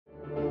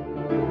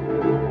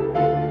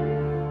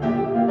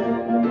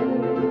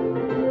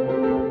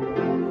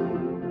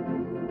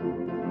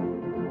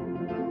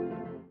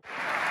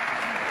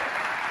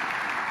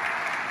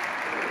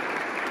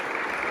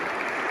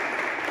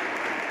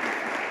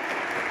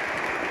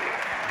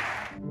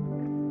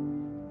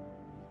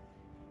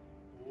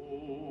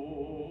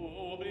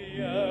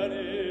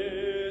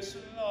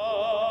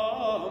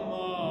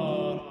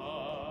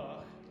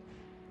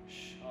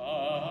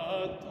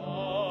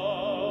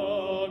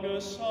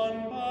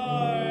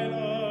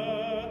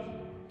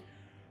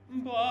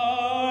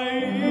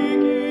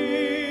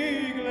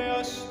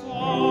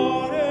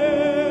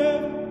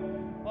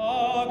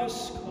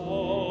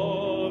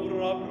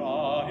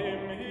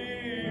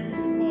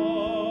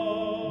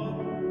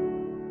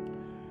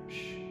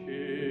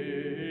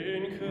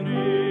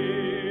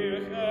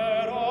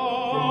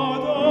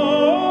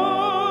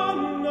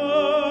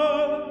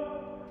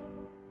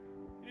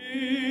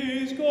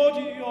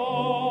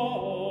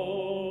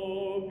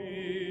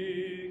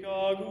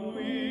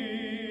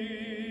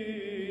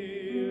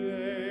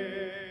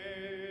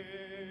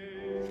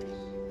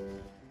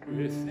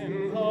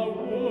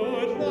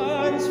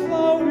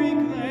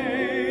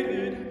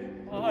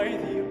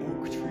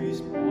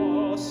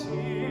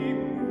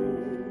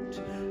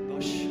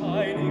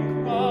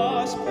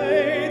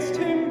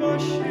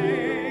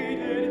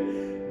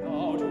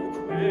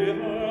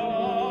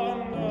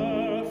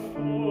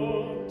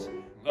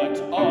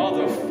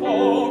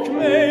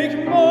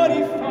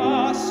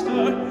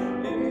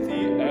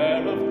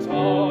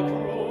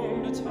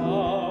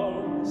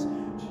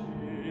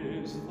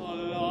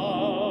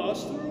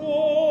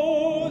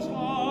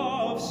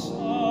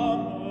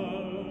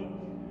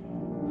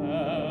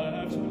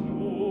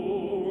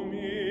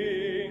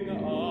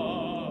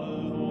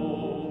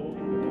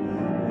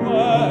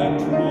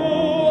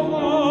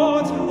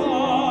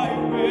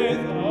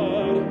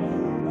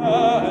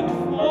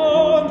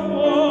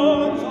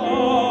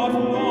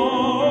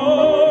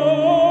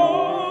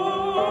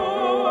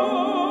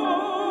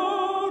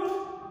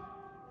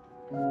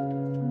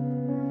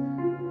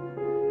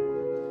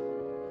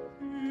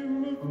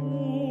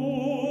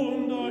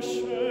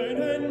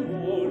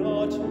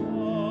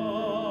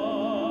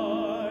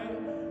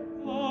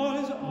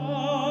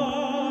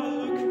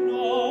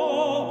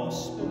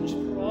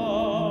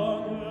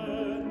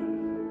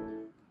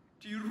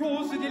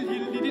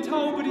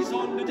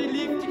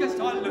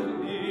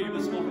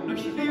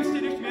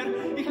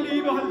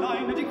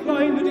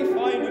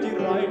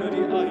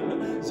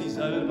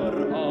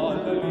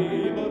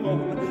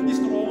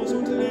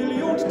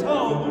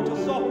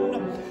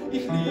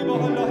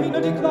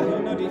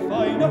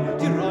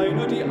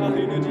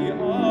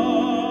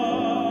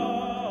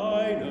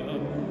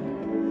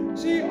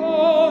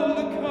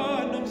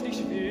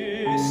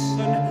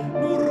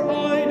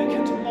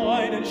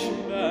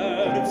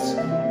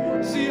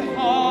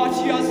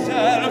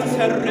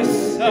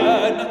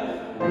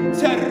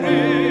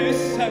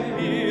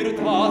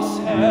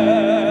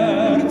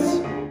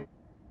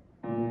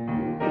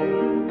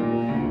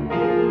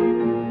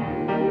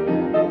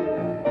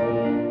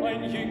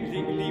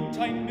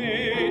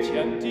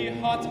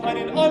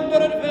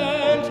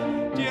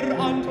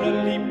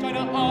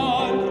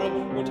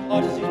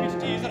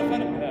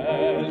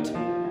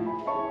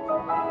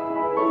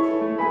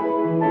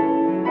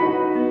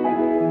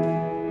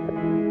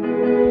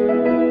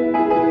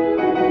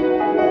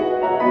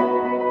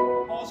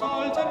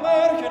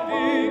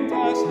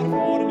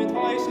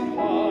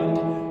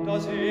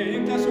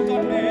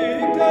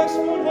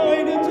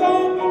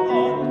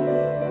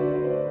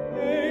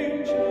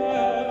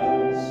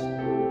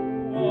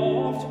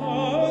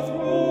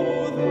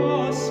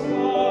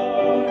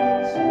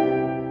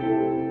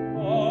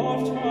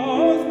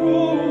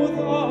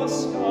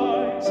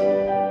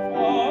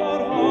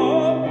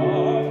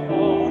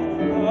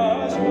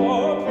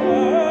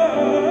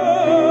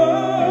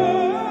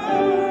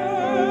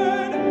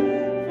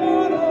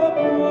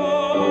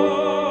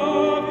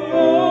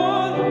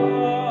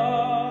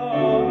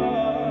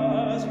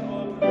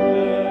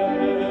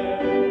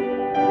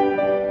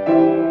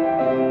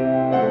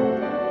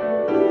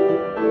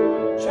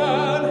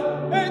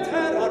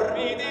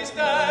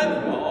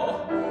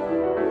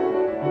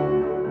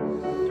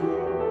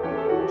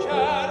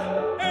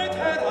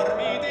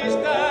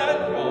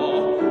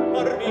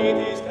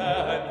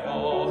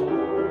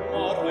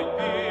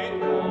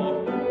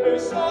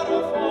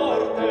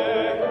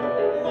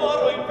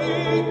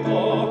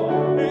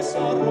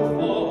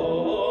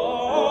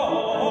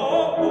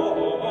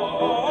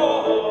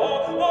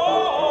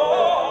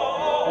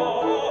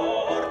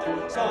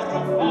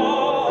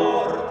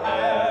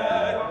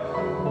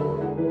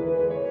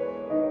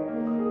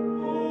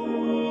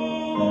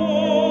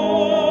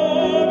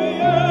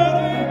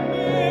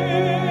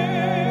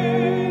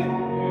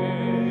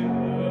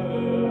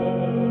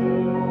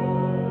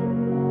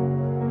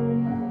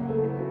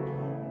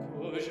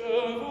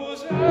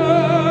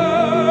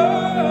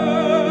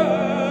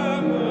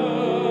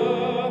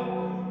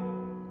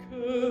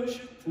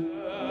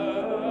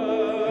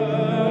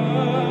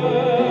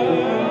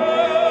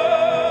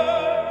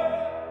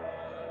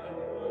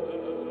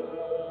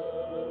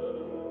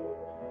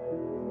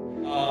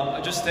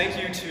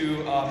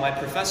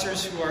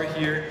Professors who are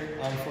here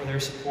for their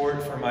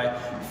support, for my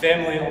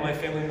family, all my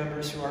family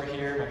members who are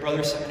here, my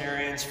brother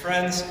seminarians,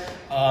 friends,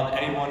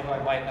 anyone who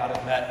I might not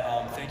have met,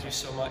 thank you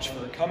so much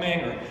for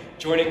coming or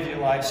joining via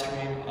live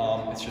stream.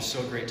 It's just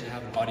so great to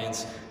have an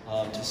audience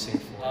to sing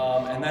for.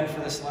 And then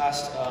for this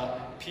last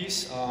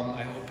piece,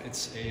 I hope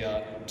it's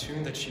a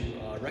tune that you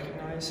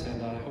recognize,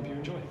 and I hope you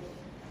enjoy.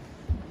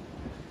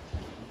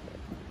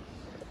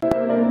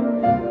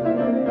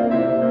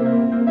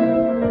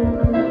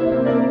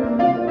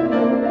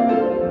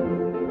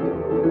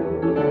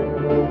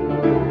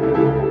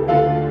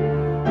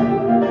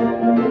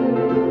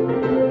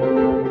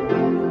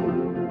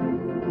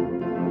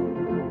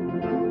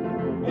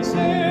 E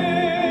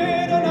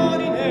se non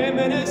anime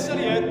me ne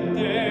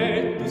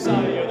saliette, tu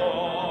sai o no?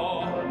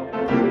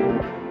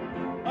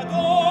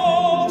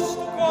 Ados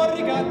tu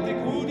corri gatte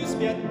cudi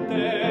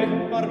spiette,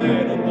 par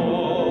me non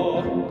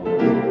può.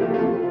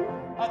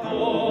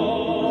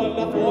 Adò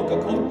la fuoco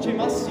cocce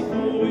ma si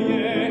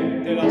fuie,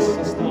 te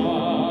lascia sta.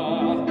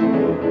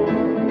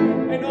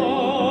 E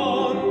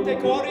non te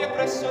corri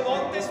appresso,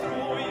 non te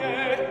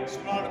struie,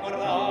 sull'arco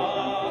là.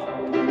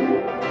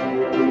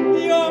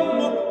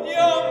 Yammo,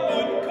 yammo,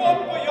 in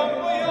coppo,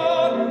 yammo,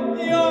 yammo,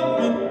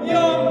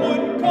 yammo,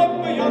 in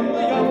coppo, yammo,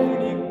 yammo,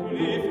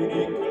 funiculi,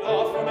 funicula,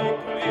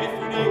 funiculi,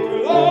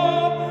 funicula,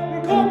 in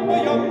coppo,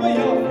 yammo,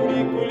 yammo,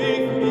 funiculi,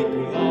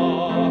 funicula.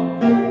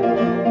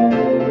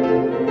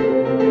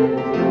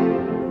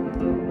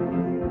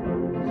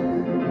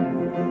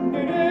 E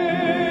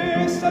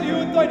ne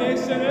saluta, e ne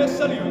se ne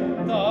saluta,